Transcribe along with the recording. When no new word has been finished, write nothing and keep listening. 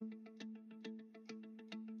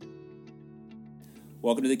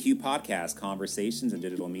Welcome to the Q Podcast, Conversations in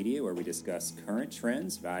Digital Media, where we discuss current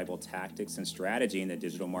trends, valuable tactics, and strategy in the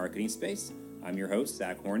digital marketing space. I'm your host,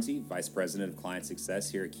 Zach Hornsey, Vice President of Client Success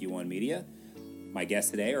here at Q1 Media. My guests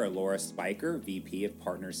today are Laura Spiker, VP of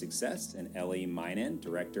Partner Success, and Ellie Minen,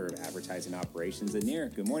 Director of Advertising Operations at TheQPodcast-Near.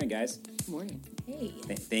 Good morning, guys. Good morning. Hey.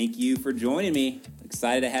 Thank you for joining me.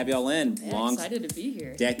 Excited to have y'all in. Yeah, excited to be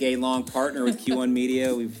here. Decade-long partner with Q1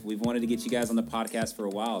 Media. We've wanted to get you guys on the podcast for a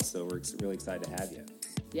while, so we're really excited to have you.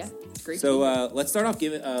 Yeah, it's great. So let's start off.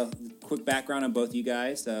 Give a quick background on both of you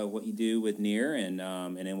guys, what you do with TheQPodcast-Near, and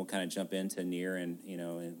then we'll kind of jump into TheQPodcast-Near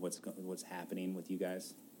and what's happening with you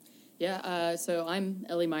guys. Yeah, so I'm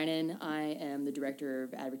Ellie Minen. I am the Director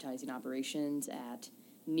of Advertising Operations at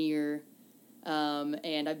TheQPodcast-Near,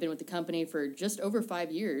 and I've been with the company for just over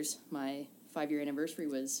 5 years. My 5-year anniversary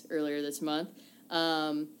was earlier this month,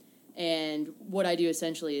 and what I do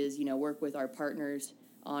essentially is, work with our partners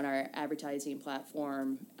on our advertising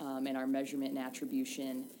platform and our measurement and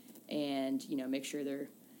attribution, and make sure their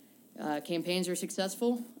campaigns are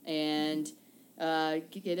successful and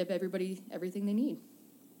get everybody everything they need.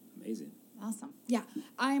 Amazing. Awesome. Yeah,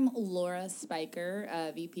 I'm Laura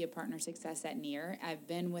Spiker, VP of Partner Success at TheQPodcast-Near. I've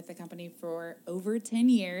been with the company for over 10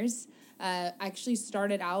 years. Actually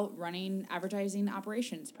started out running advertising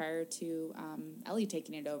operations prior to Ellie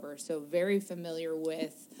taking it over, so very familiar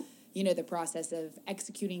with the process of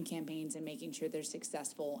executing campaigns and making sure they're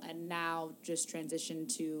successful, and now just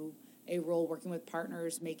transitioned to a role working with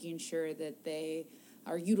partners, making sure that they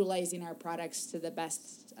are utilizing our products to the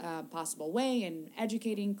best possible way and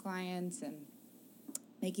educating clients and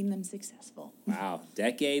making them successful. Wow,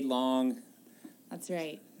 decade-long. That's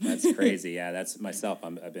right. That's crazy. Yeah, that's myself.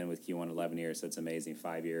 I've been with Q1 11 years, so it's amazing.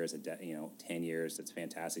 5 years, 10 years. It's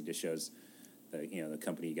fantastic. Just shows the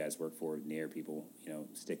company you guys work for, TheQPodcast-Near, people,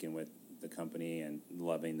 sticking with the company and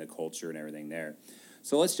loving the culture and everything there.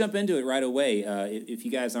 So let's jump into it right away. If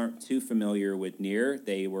you guys aren't too familiar with TheQPodcast-Near,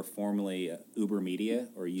 they were formerly Uber Media,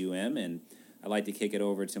 or UM, and I'd like to kick it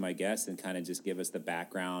over to my guests and kind of just give us the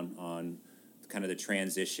background on kind of the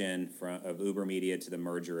transition of Uber Media to the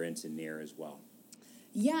merger into TheQPodcast-Near as well.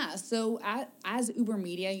 Yeah, so as Uber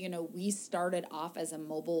Media, we started off as a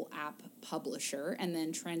mobile app publisher and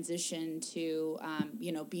then transitioned to,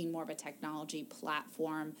 being more of a technology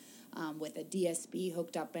platform with a DSP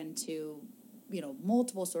hooked up into,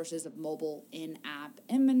 multiple sources of mobile in-app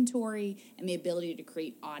inventory and the ability to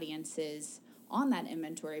create audiences on that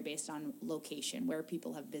inventory based on location, where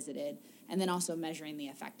people have visited, and then also measuring the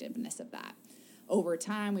effectiveness of that. Over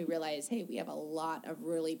time, we realized, hey, we have a lot of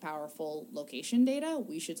really powerful location data.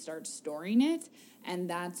 We should start storing it. And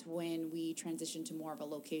that's when we transitioned to more of a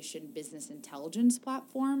location business intelligence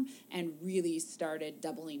platform and really started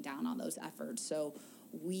doubling down on those efforts. So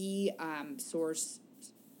we source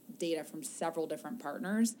data from several different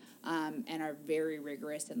partners and are very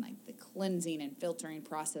rigorous in the cleansing and filtering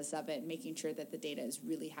process of it, making sure that the data is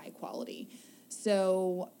really high quality.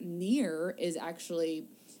 So TheQPodcast-Near is actually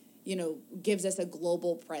gives us a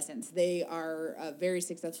global presence. They are very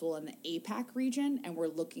successful in the APAC region, and we're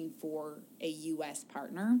looking for a U.S.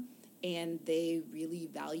 partner. And they really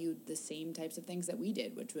valued the same types of things that we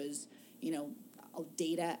did, which was,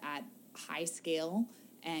 data at high scale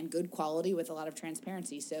and good quality with a lot of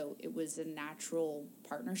transparency. So it was a natural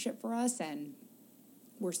partnership for us, and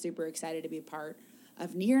we're super excited to be a part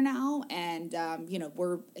of TheQPodcast-Near now. And,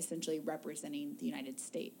 we're essentially representing the United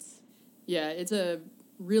States. Yeah, it's a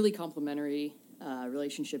really complementary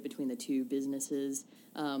relationship between the two businesses.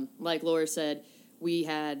 Like Laura said, we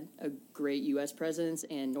had a great U.S. presence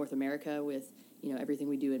in North America with everything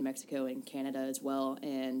we do in Mexico and Canada as well,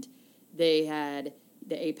 and they had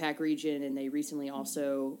the APAC region, and they recently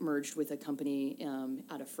also merged with a company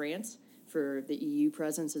out of France for the EU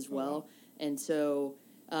presence as well. Wow. And so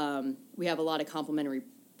we have a lot of complementary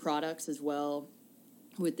products as well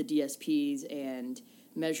with the DSPs and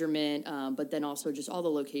measurement, but then also just all the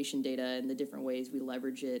location data and the different ways we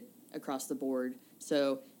leverage it across the board.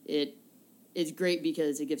 So it's great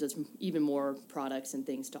because it gives us even more products and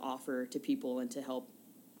things to offer to people and to help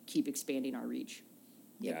keep expanding our reach.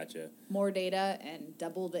 Yep. Gotcha. More data and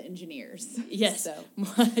double the engineers. Yes. So.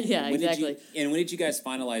 Yeah, exactly. When did you guys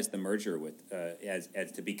finalize the merger with as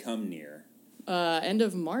to become TheQPodcast-Near? End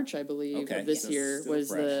of March, I believe, of this year was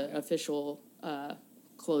fresh, the official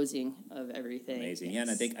closing of everything. Amazing. Yes. Yeah,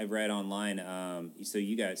 and I think I read online, so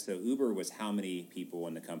Uber was how many people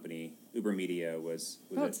in the company? Uber Media was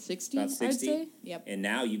about 60, About 60? I'd say. Yep. And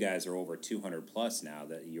now you guys are over 200 plus now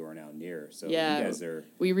that you are now TheQPodcast-Near. So yeah, you guys are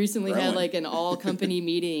we recently had growing. an all-company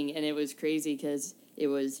meeting, and it was crazy because it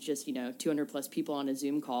was just, 200 plus people on a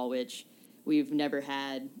Zoom call, which we've never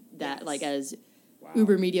had that, yes. as Wow.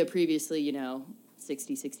 Uber Media previously,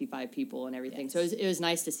 60, 65 people and everything. Yes. So it was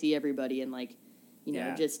nice to see everybody and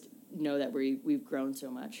Yeah. just know that we've grown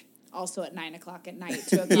so much. Also at 9:00 at night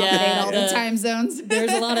to accommodate all the time zones.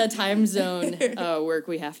 There's a lot of time zone work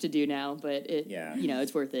we have to do now, but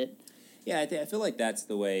it's worth it. Yeah, I feel like that's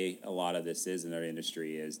the way a lot of this is in our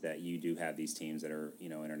industry, is that you do have these teams that are,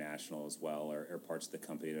 international as well, or parts of the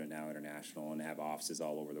company that are now international and have offices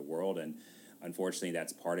all over the world. And unfortunately,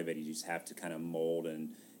 that's part of it. You just have to kind of mold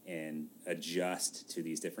and adjust to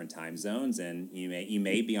these different time zones. And you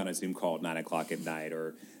may be on a Zoom call at 9:00 at night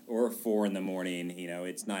or 4 in the morning.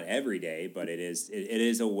 It's not every day, but it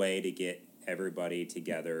is a way to get everybody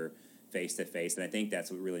together face to face. And I think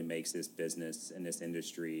that's what really makes this business and this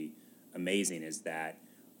industry amazing, is that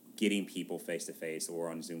getting people face to face or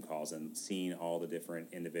on Zoom calls and seeing all the different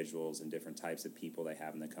individuals and different types of people they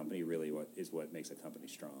have in the company really what makes a company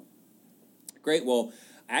strong. Great. Well,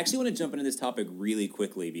 I actually want to jump into this topic really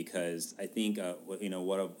quickly because I think what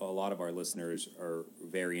a lot of our listeners are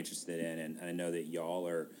very interested in, and I know that y'all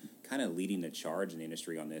are kind of leading the charge in the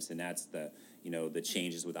industry on this, and that's the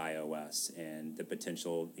changes with iOS and the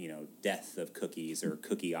potential death of cookies or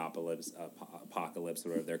cookie apocalypse,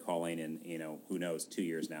 whatever they're calling, and who knows, 2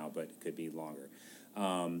 years now, but it could be longer.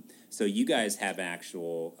 So you guys have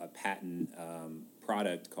a patent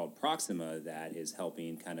product called Proxima that is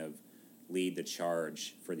helping kind of lead the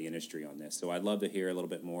charge for the industry on this. So I'd love to hear a little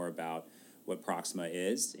bit more about what Proxima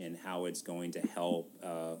is and how it's going to help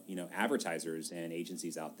advertisers and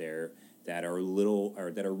agencies out there that are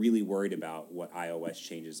really worried about what iOS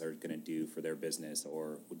changes are going to do for their business,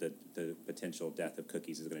 or the potential death of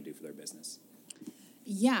cookies is going to do for their business.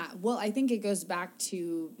 Yeah, well, I think it goes back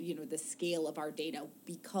to, the scale of our data.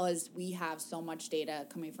 Because we have so much data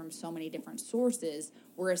coming from so many different sources,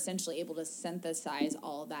 we're essentially able to synthesize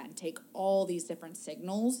all of that and take all these different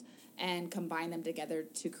signals and combine them together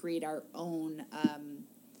to create our own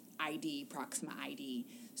ID, Proxima ID.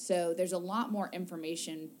 So there's a lot more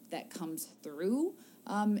information that comes through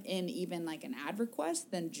in even like an ad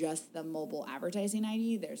request than just the mobile advertising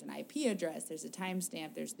ID. There's an IP address, there's a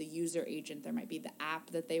timestamp, there's the user agent, there might be the app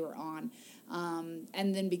that they were on.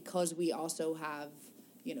 And then because we also have,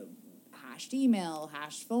 hashed email,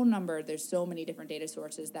 hashed phone number, there's so many different data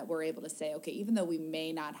sources that we're able to say, okay, even though we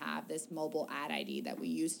may not have this mobile ad ID that we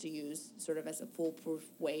used to use sort of as a foolproof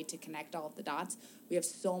way to connect all of the dots, we have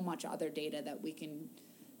so much other data that we can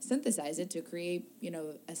synthesize it to create,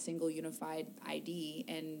 a single unified ID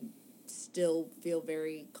and still feel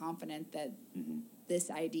very confident that this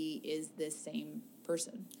ID is this same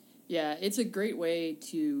person. Yeah, it's a great way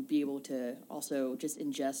to be able to also just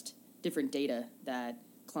ingest different data that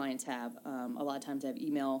clients have. A lot of times they have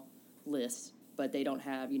email lists, but they don't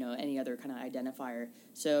have, any other kind of identifier.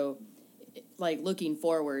 So, like looking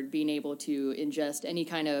forward, being able to ingest any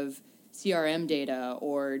kind of CRM data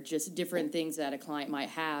or just different things that a client might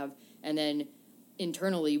have, and then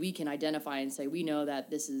internally we can identify and say, we know that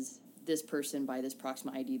this is this person by this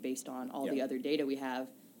Proxima ID based on all the other data we have,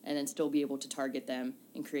 and then still be able to target them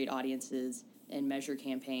and create audiences and measure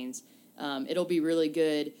campaigns. It'll be really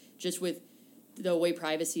good just with the way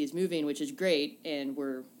privacy is moving, which is great, and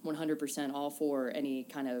we're 100% all for any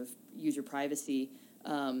kind of user privacy.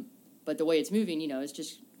 But the way it's moving, it's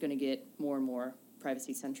just going to get more and more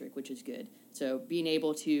privacy-centric, which is good. So being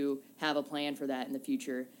able to have a plan for that in the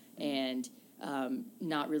future and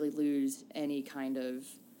not really lose any kind of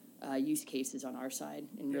use cases on our side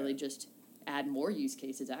and really just add more use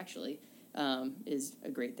cases, actually, is a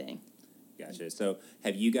great thing. Gotcha. So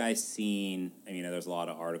have you guys seen, there's a lot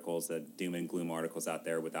of articles, doom and gloom articles out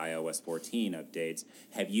there with iOS 14 updates.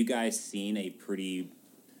 Have you guys seen a pretty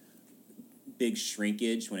big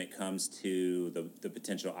shrinkage when it comes to the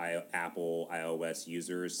potential Apple iOS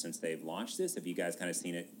users since they've launched this? Have you guys kind of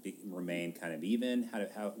seen it remain kind of even?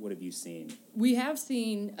 What have you seen? We have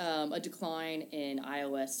seen a decline in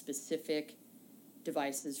iOS-specific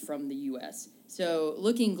devices from the U.S. So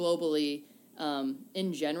looking globally,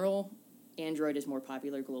 in general, Android is more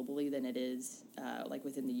popular globally than it is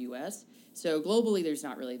within the U.S. So globally, there's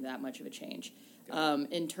not really that much of a change.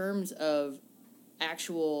 In terms of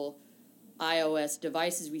actual iOS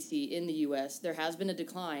devices we see in the U.S., there has been a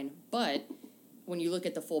decline, but when you look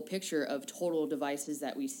at the full picture of total devices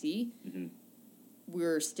that we see,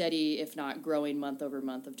 we're steady, if not growing month over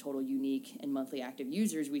month, of total unique and monthly active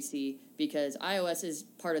users we see, because iOS is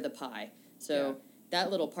part of the pie. So that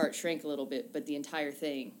little part shrank a little bit, but the entire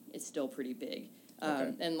thing is still pretty big.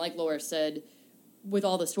 And like Laura said, with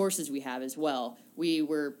all the sources we have as well, we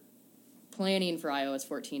were planning for iOS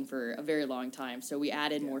 14 for a very long time, so we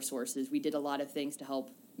added more sources. We did a lot of things to help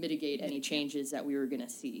mitigate any changes that we were going to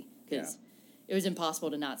see, because it was impossible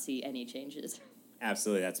to not see any changes.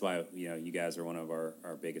 Absolutely. That's why, you guys are one of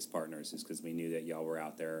our biggest partners, is because we knew that y'all were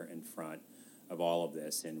out there in front of all of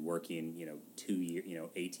this and working,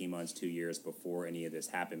 18 months, 2 years before any of this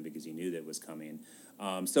happened, because you knew that it was coming.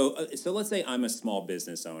 So let's say I'm a small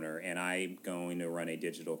business owner and I'm going to run a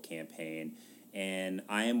digital campaign, and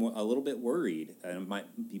I am a little bit worried, and I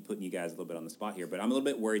might be putting you guys a little bit on the spot here, but I'm a little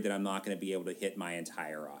bit worried that I'm not going to be able to hit my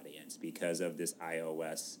entire audience because of this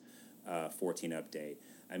iOS 14 update.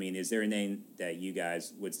 I mean, is there anything that you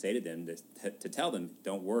guys would say to them to tell them,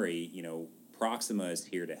 don't worry, Proxima is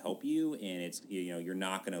here to help you, and it's, you're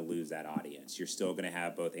not going to lose that audience. You're still going to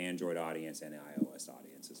have both Android audience and iOS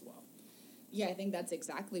audience as well. Yeah, I think that's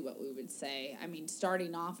exactly what we would say. I mean,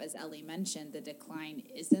 starting off, as Ellie mentioned, the decline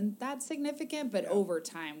isn't that significant, but over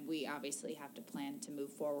time, we obviously have to plan to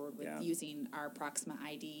move forward with using our Proxima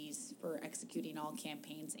IDs for executing all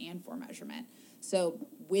campaigns and for measurement. So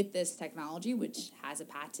with this technology, which has a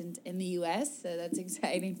patent in the U.S., so that's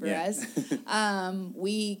exciting for us,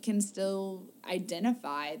 we can still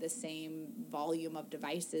identify the same volume of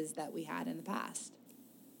devices that we had in the past.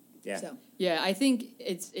 Yeah. So. Yeah, I think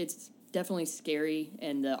it's definitely scary,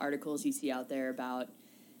 and the articles you see out there about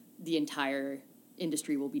the entire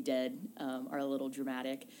industry will be dead are a little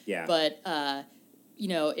dramatic. Yeah. But,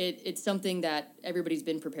 it's something that everybody's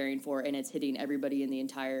been preparing for, and it's hitting everybody in the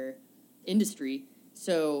entire industry.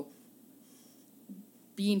 So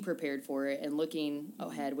being prepared for it and looking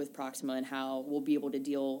ahead with Proxima and how we'll be able to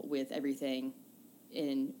deal with everything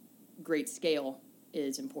in great scale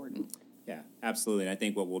is important. Yeah, absolutely. And I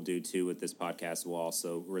think what we'll do, too, with this podcast, we'll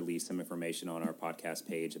also release some information on our podcast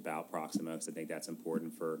page about Proxima, because I think that's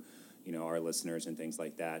important for, our listeners and things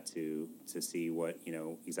like that to see what,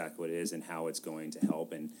 exactly what it is and how it's going to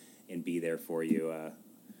help and be there for you.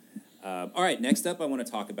 All right, next up I want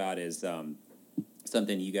to talk about is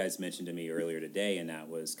something you guys mentioned to me earlier today, and that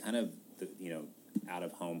was kind of,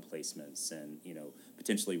 out-of-home placements and,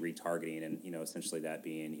 potentially retargeting, and, essentially that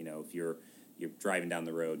being, if you're driving down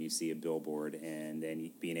the road and you see a billboard, and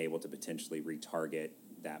then being able to potentially retarget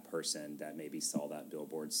that person that maybe saw that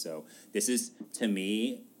billboard. So this is, to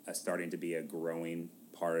me, starting to be a growing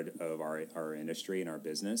part of our industry and our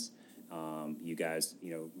business. You guys,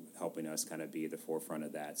 helping us kind of be the forefront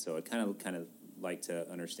of that. So I kind of like to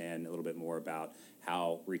understand a little bit more about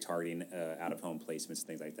how retargeting out-of-home placements,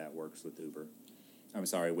 things like that, works with Uber. I'm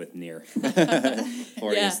sorry, with Near.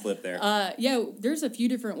 Or slip there. There's a few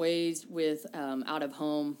different ways with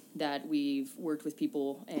out-of-home that we've worked with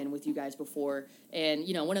people and with you guys before. And,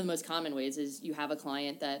 one of the most common ways is you have a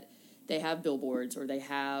client that they have billboards, or they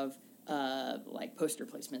have, like, poster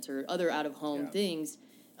placements or other out-of-home things.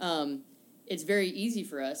 It's very easy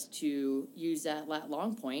for us to use that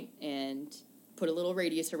long point and put a little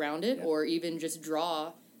radius around it, or even just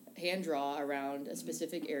hand draw around a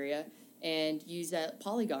specific area, and use that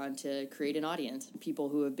polygon to create an audience. People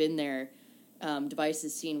who have been there,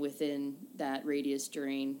 devices seen within that radius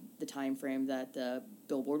during the time frame that the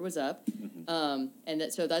billboard was up.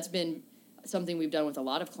 So that's been something we've done with a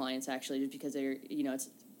lot of clients, actually, just because they're, it's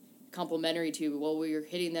complementary to, well, we're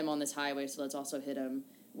hitting them on this highway, so let's also hit them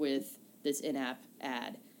with this in-app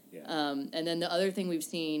ad. And then the other thing we've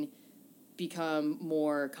seen become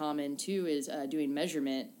more common, too, is doing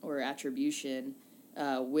measurement or attribution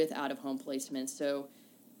with out-of-home placements. So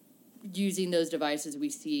using those devices we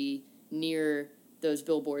see near those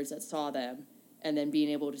billboards that saw them, and then being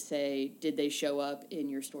able to say, did they show up in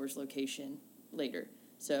your store's location later?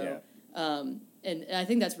 So, and I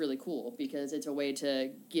think that's really cool, because it's a way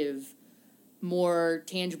to give more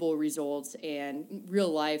tangible results and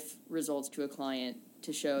real-life results to a client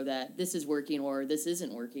to show that this is working or this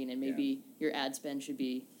isn't working, and maybe your ad spend should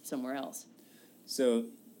be somewhere else. So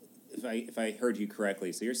if I heard you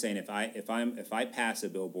correctly, so you're saying if I pass a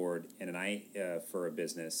billboard and for a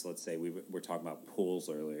business, let's say we were talking about pools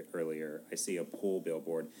earlier, I see a pool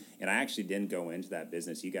billboard, and I actually didn't go into that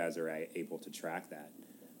business, you guys are able to track that,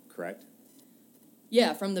 correct?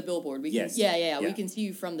 Yeah, from the billboard. We can, yes. We can see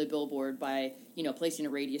you from the billboard by, placing a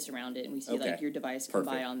radius around it, and we see like your device come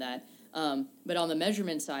by on that. But on the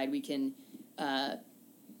measurement side, we can,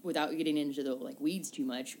 without getting into the weeds too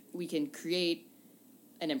much, we can create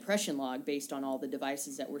an impression log based on all the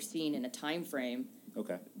devices that we're seeing in a time frame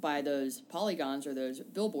by those polygons or those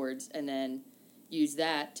billboards, and then use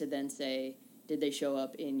that to then say, did they show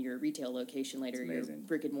up in your retail location later, your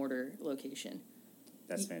brick and mortar location?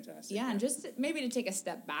 That's fantastic. Yeah, and just maybe to take a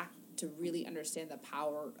step back to really understand the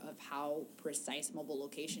power of how precise mobile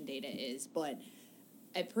location data is. But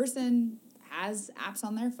a person has apps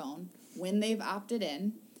on their phone. When they've opted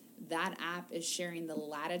in, that app is sharing the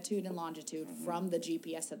latitude and longitude from the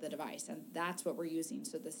GPS of the device, and that's what we're using.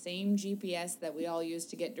 So the same GPS that we all use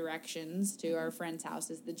to get directions to our friend's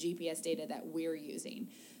house is the GPS data that we're using.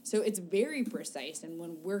 So it's very precise, and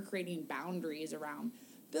when we're creating boundaries around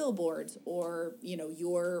billboards or, you know,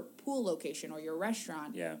 your pool location or your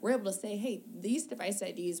restaurant, we're able to say, hey, these device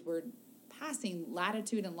IDs were passing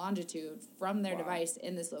latitude and longitude from their device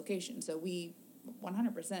in this location. So we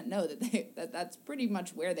 100% know that that's pretty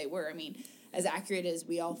much where they were. I mean, as accurate as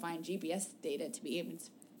we all find GPS data to be. I mean,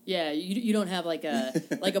 you don't have like a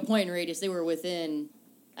like a point in radius. They were within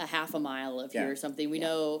a half a mile of here or something. We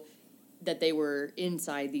know that they were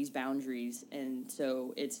inside these boundaries, and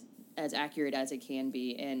so it's as accurate as it can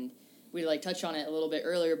be. And we like touched on it a little bit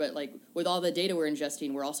earlier, but like with all the data we're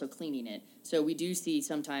ingesting, we're also cleaning it. So we do see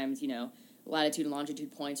sometimes, you know, latitude and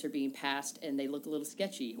longitude points are being passed and they look a little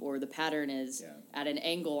sketchy, or the pattern is at an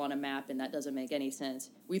angle on a map and that doesn't make any sense.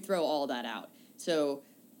 We throw all that out. So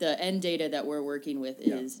the end data that we're working with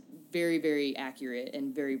is very, very accurate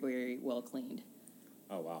and very, very well cleaned.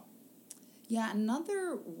 Oh, wow. Yeah,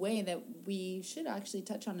 another way that we should actually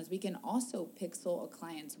touch on is we can also pixel a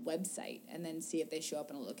client's website and then see if they show up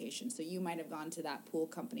in a location. So you might have gone to that pool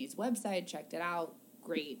company's website, checked it out.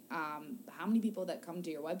 Great. How many people that come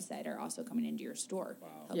to your website are also coming into your store? Wow.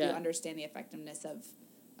 Help you understand the effectiveness of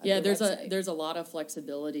your there's website. There's a lot of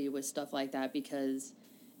flexibility with stuff like that, because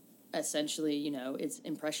essentially, you know, it's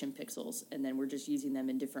impression pixels, and then we're just using them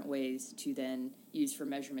in different ways to then use for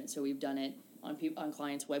measurement. So we've done it on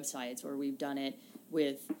clients' websites, or we've done it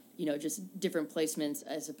with, you know, just different placements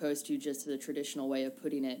as opposed to just the traditional way of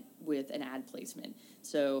putting it with an ad placement.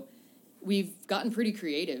 So we've gotten pretty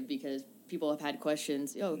creative because people have had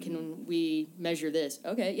questions. Oh, can we measure this?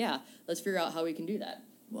 Okay, yeah, let's figure out how we can do that.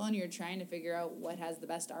 Well, and you're trying to figure out what has the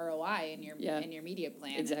best ROI in your media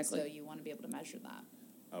plan. Exactly. And so you want to be able to measure that.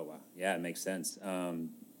 Oh, wow. Yeah, it makes sense.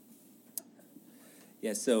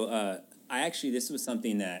 So this was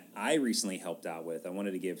something that I recently helped out with. I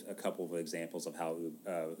wanted to give a couple of examples of how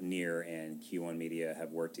Near and Q1 Media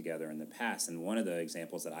have worked together in the past. And one of the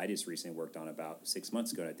examples that I just recently worked on about 6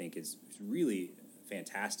 months ago, and I think is really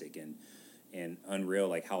fantastic and unreal,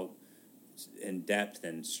 like how in depth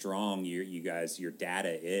and strong your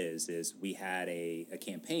data is we had a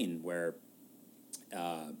campaign where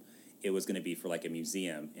it was going to be for like a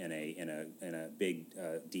museum in a big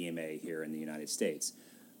DMA here in the United States,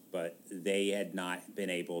 but they had not been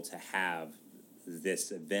able to have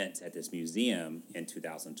this event at this museum in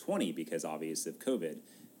 2020 because obviously of COVID.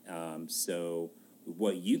 So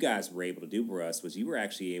what you guys were able to do for us was you were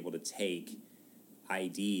actually able to take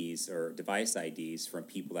IDs or device IDs from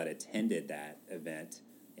people that attended that event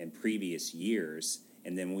in previous years,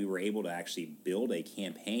 and then we were able to actually build a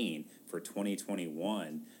campaign for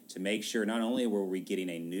 2021 to make sure not only were we getting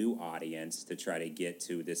a new audience to try to get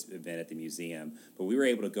to this event at the museum, but we were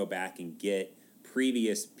able to go back and get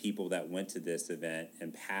previous people that went to this event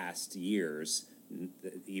in past years,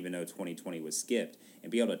 even though 2020 was skipped,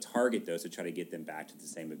 and be able to target those to try to get them back to the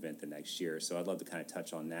same event the next year. So I'd love to kind of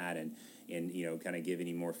touch on that and you know, kind of give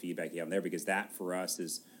any more feedback you have there, because that for us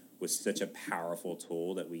was such a powerful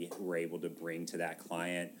tool that we were able to bring to that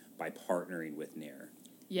client by partnering with Near.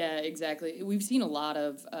 Yeah, exactly. We've seen a lot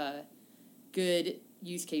of good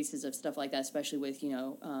use cases of stuff like that, especially with, you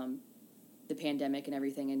know, the pandemic and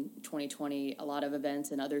everything in 2020, a lot of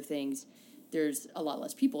events and other things. There's a lot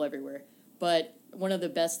less people everywhere. But one of the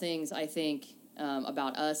best things I think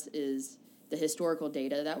about us is the historical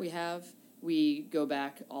data that we have. We go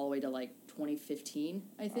back all the way to like 2015,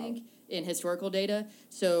 I think, in historical data.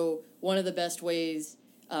 So one of the best ways,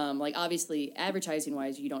 like obviously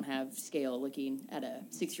advertising-wise, you don't have scale looking at a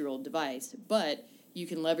 6-year-old device, but you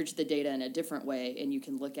can leverage the data in a different way, and you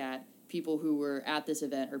can look at people who were at this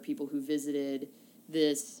event or people who visited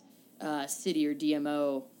this city or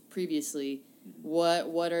DMO previously.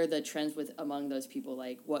 What are the trends among those people?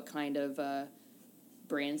 Like, what kind of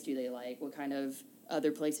brands do they like? What kind of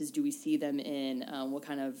other places do we see them in? What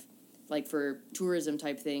kind of, like for tourism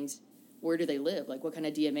type things, where do they live? Like, what kind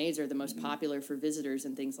of DMAs are the most popular for visitors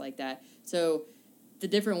and things like that? So the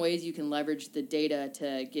different ways you can leverage the data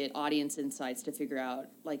to get audience insights to figure out,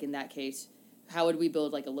 like in that case, how would we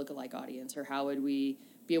build like a lookalike audience, or how would we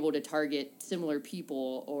be able to target similar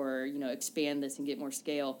people, or, you know, expand this and get more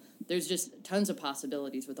scale? There's just tons of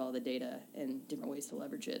possibilities with all the data and different ways to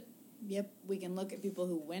leverage it. Yep, we can look at people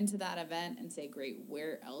who went to that event and say, great,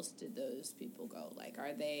 where else did those people go? Like,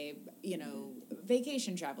 are they, you know,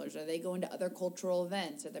 vacation travelers? Are they going to other cultural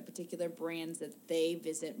events? Are there particular brands that they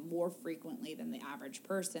visit more frequently than the average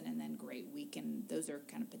person? And then, great, those are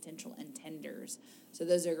kind of potential intenders. So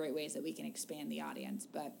those are great ways that we can expand the audience.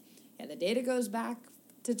 But the data goes back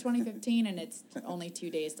to 2015 and it's only 2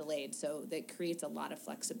 days delayed. So that creates a lot of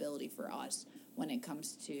flexibility for us when it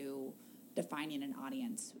comes to defining an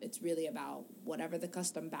audience. It's really about whatever the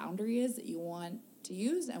custom boundary is that you want to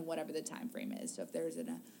use and whatever the time frame is. So if there's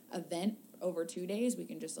an event over 2 days, we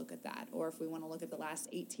can just look at that. Or if we want to look at the last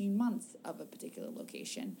 18 months of a particular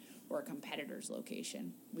location or a competitor's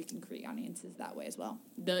location, we can create audiences that way as well.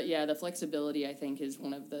 The flexibility, I think, is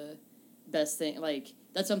one of the best thing. Like,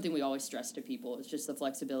 that's something we always stress to people. It's just the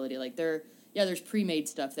flexibility. Like, there's pre-made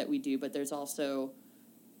stuff that we do, but there's also,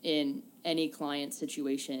 in any client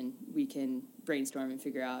situation, we can brainstorm and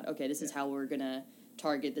figure out, okay, this is how we're going to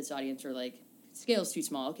target this audience, or like, scale's too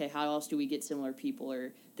small. Okay, how else do we get similar people,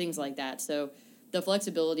 or things like that? So the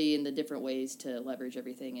flexibility and the different ways to leverage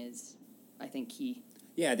everything is, I think, key.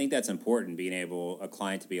 Yeah, I think that's important, a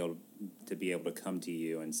client to be able to come to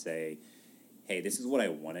you and say, hey, this is what I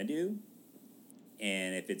want to do,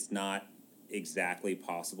 and if it's not exactly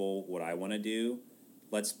possible what I want to do,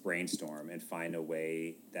 let's brainstorm and find a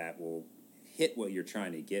way that will hit what you're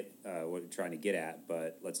trying to get at,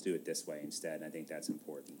 but let's do it this way instead. And I think that's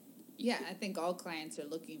important. Yeah, I think all clients are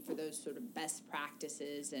looking for those sort of best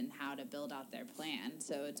practices and how to build out their plan.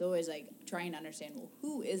 So it's always like trying to understand, well,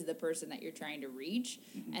 who is the person that you're trying to reach?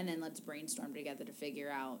 Mm-hmm. And then let's brainstorm together to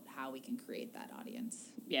figure out how we can create that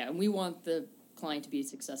audience. Yeah, and we want the client to be as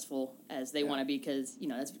successful as they want to be, because,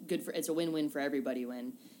 that's good it's a win-win for everybody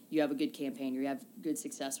when you have a good campaign, you have good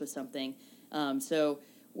success with something. So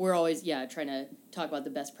we're always, trying to talk about the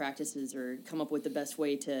best practices or come up with the best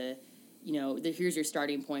way to, here's your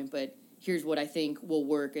starting point, but here's what I think will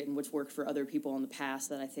work and what's worked for other people in the past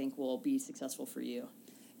that I think will be successful for you.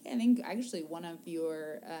 I think actually one of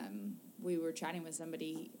your, we were chatting with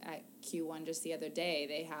somebody at Q1 just the other day.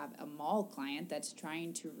 They have a mall client that's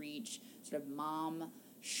trying to reach sort of mom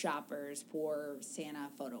shoppers for Santa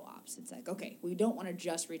photo ops. It's like, okay, we don't want to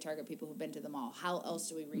just retarget people who've been to the mall. How else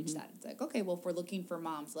do we reach that? It's like, okay, well, if we're looking for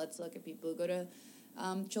moms, let's look at people who go to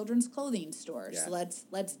children's clothing stores. Yeah. So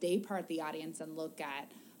let's day part the audience and look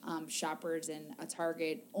at shoppers in a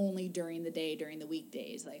Target only during the day, during the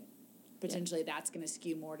weekdays. Like, potentially that's going to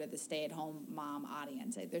skew more to the stay-at-home mom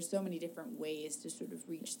audience. Like, there's so many different ways to sort of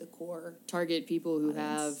reach the core. Target people who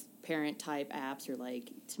have parent-type apps or,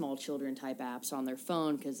 like, small children-type apps on their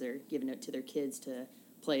phone because they're giving it to their kids to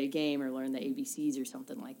play a game or learn the ABCs or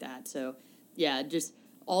something like that. So, yeah, just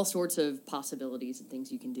all sorts of possibilities and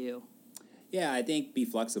things you can do. Yeah, I think be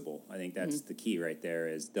flexible. I think that's the key right there.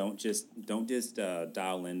 Is don't just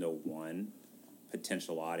dial into one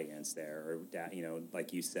potential audience there, or that,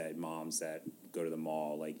 like you said, moms that go to the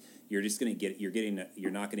mall. Like, you're not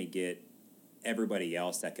going to get everybody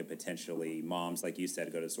else that could potentially, moms like you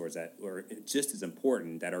said, go to stores that are just as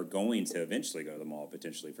important, that are going to eventually go to the mall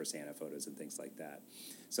potentially for Santa photos and things like that.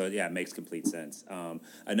 So yeah, it makes complete sense.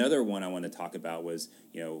 Another one I want to talk about was,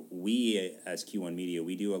 we as Q1 Media,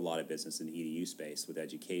 we do a lot of business in the EDU space with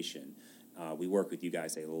education. We work with you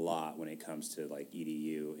guys a lot when it comes to like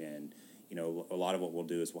EDU, and a lot of what we'll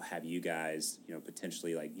do is we'll have you guys,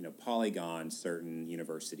 potentially like, polygon certain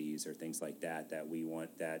universities or things like that we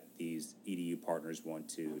want, that these EDU partners want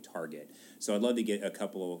to target. So I'd love to get a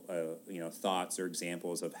couple of, thoughts or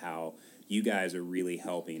examples of how you guys are really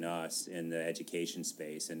helping us in the education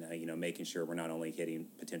space, and, making sure we're not only hitting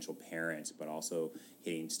potential parents, but also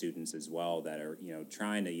hitting students as well that are,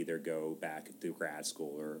 trying to either go back through grad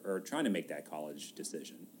school or trying to make that college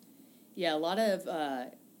decision. Yeah, a lot of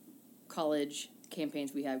college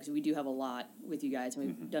campaigns we have, because we do have a lot with you guys, and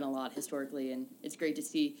we've done a lot historically, and it's great to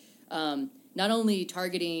see not only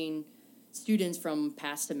targeting students from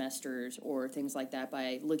past semesters or things like that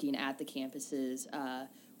by looking at the campuses.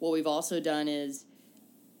 What we've also done is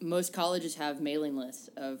most colleges have mailing lists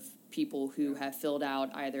of people who have filled out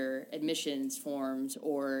either admissions forms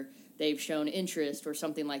or they've shown interest or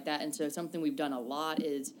something like that. And so something we've done a lot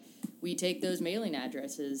is we take those mailing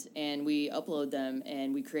addresses and we upload them,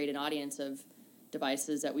 and we create an audience of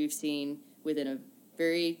devices that we've seen within a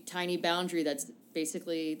very tiny boundary that's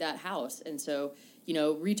basically that house. And so,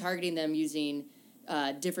 retargeting them using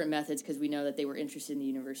different methods, because we know that they were interested in the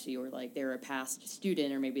university, or like they were a past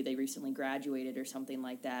student, or maybe they recently graduated or something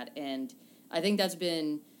like that. And I think that's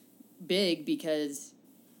been big because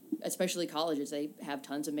especially colleges, they have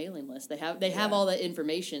tons of mailing lists. They have all that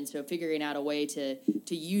information, so figuring out a way to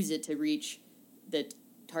use it to reach the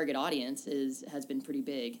target audience has been pretty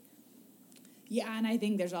big. Yeah, and I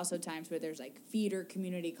think there's also times where there's like feeder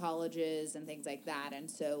community colleges and things like that. And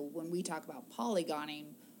so when we talk about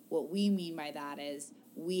polygoning, what we mean by that is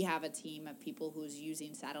we have a team of people who's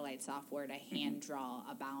using satellite software to hand draw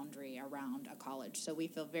a boundary around a college. So we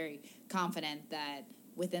feel very confident that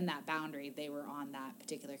within that boundary, they were on that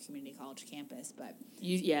particular community college campus. But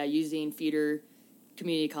using feeder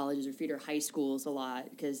community colleges or feeder high schools a lot,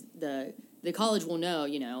 because the college will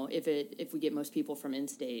know, if we get most people from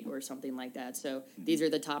in-state or something like that. So these are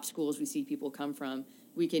the top schools we see people come from.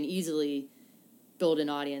 We can easily build an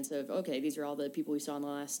audience of, okay, these are all the people we saw in the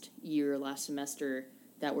last year, last semester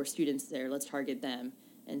that were students there. Let's target them.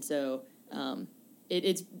 And so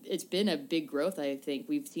it's been a big growth, I think.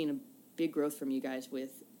 We've seen a big growth from you guys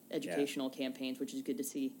with educational campaigns, which is good to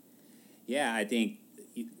see. Yeah, I think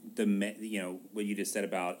what you just said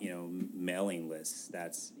about mailing lists,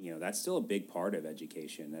 that's still a big part of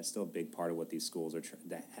education. That's still a big part of what these schools are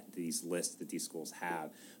these lists that these schools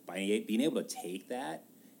have. By being able to take that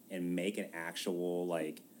and make an actual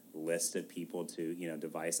list of people to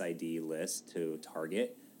device ID list to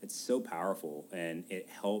target, it's so powerful, and it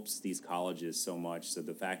helps these colleges so much. So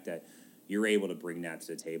the fact that you're able to bring that to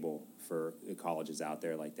the table for colleges out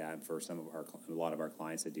there like that, and for a lot of our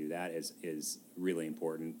clients that do that is really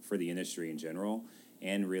important for the industry in general,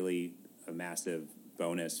 and really a massive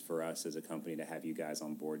bonus for us as a company to have you guys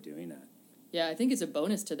on board doing that. Yeah, I think it's a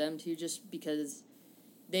bonus to them too, just because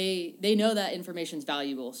they know that information's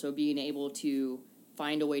valuable. So being able to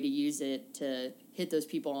find a way to use it to hit those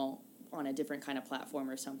people on a different kind of platform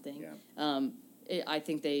or something, I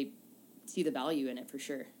think they see the value in it for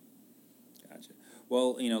sure. Gotcha.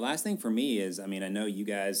 Well, last thing for me is, I know you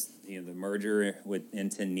guys, the merger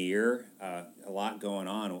into Near, a lot going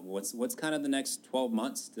on. What's kind of the next 12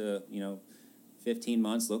 months to, 15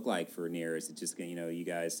 months look like for Near? Is it just, you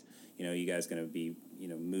guys going to be,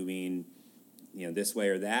 moving, this way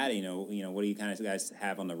or that? What do you guys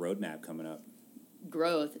have on the roadmap coming up?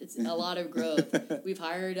 Growth. It's a lot of growth. We've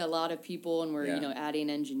hired a lot of people, and we're, adding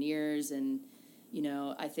engineers, and,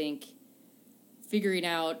 I think figuring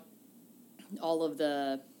out all of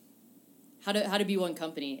the how to be one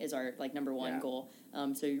company is our number one goal.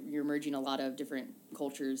 So you're merging a lot of different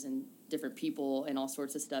cultures and different people and all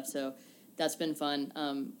sorts of stuff. So that's been fun.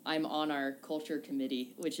 I'm on our culture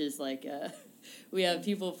committee, which is we have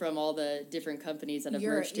people from all the different companies that have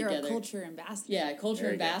merged together. You're a culture ambassador. Yeah,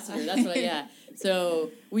 culture ambassador. That's what. Yeah.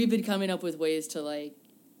 So we've been coming up with ways to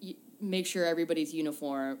make sure everybody's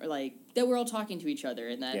uniform, that we're all talking to each other,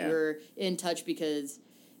 and that we're in touch, because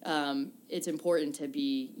it's important to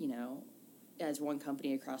be, as one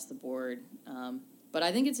company across the board. But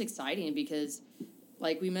I think it's exciting because,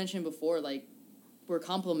 like we mentioned before, we're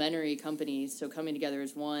complementary companies, so coming together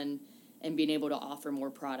as one and being able to offer more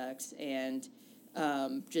products and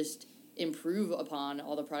just improve upon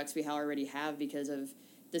all the products we already have, because of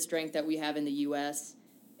the strength that we have in the U.S.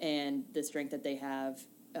 and the strength that they have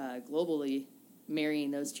globally. Marrying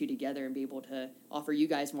those two together and be able to offer you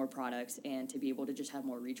guys more products and to be able to just have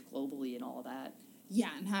more reach globally and all of that. Yeah,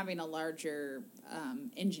 and having a larger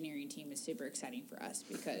engineering team is super exciting for us,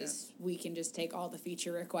 because we can just take all the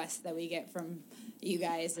feature requests that we get from you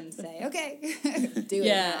guys and say, okay, do it.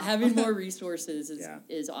 Yeah, having more resources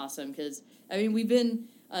is awesome, because, we've been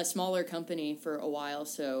a smaller company for a while,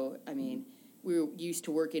 so, we're used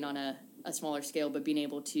to working on a smaller scale, but being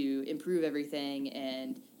able to improve everything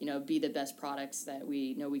and, be the best products that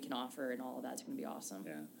we know we can offer, and all of that's going to be awesome.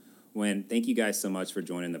 Yeah. Thank you guys so much for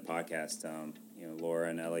joining the podcast. Laura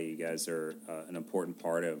and Ellie, you guys are an important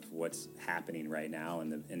part of what's happening right now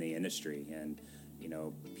in the industry, and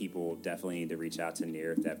people definitely need to reach out to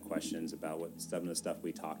Near if they have questions about some of the stuff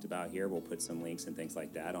we talked about here. We'll put some links and things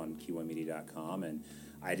like that on q1media.com, and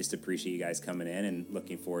I just appreciate you guys coming in, and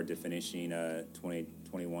looking forward to finishing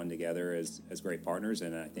 2021 together as great partners.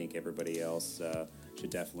 And I think everybody else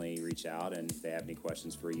should definitely reach out, and if they have any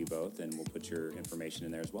questions for you both, and we'll put your information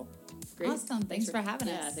in there as well. Great. Awesome. Thanks for having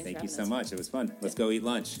us. Thank you so much. It was fun. Let's go eat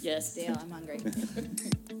lunch. Yes. Deal. I'm hungry.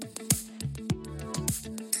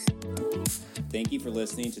 Thank you for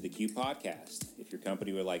listening to the Q Podcast. If your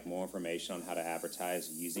company would like more information on how to advertise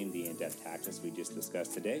using the in-depth tactics we just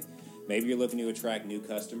discussed today, maybe you're looking to attract new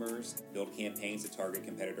customers, build campaigns to target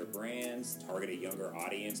competitor brands, target a younger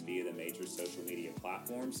audience via the major social media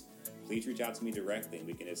platforms, please reach out to me directly and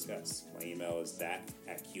we can discuss. My email is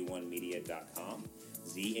zach@q1media.com,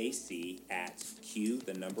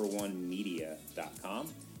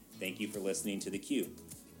 ZAC@q1media.com. Thank you for listening to The Q.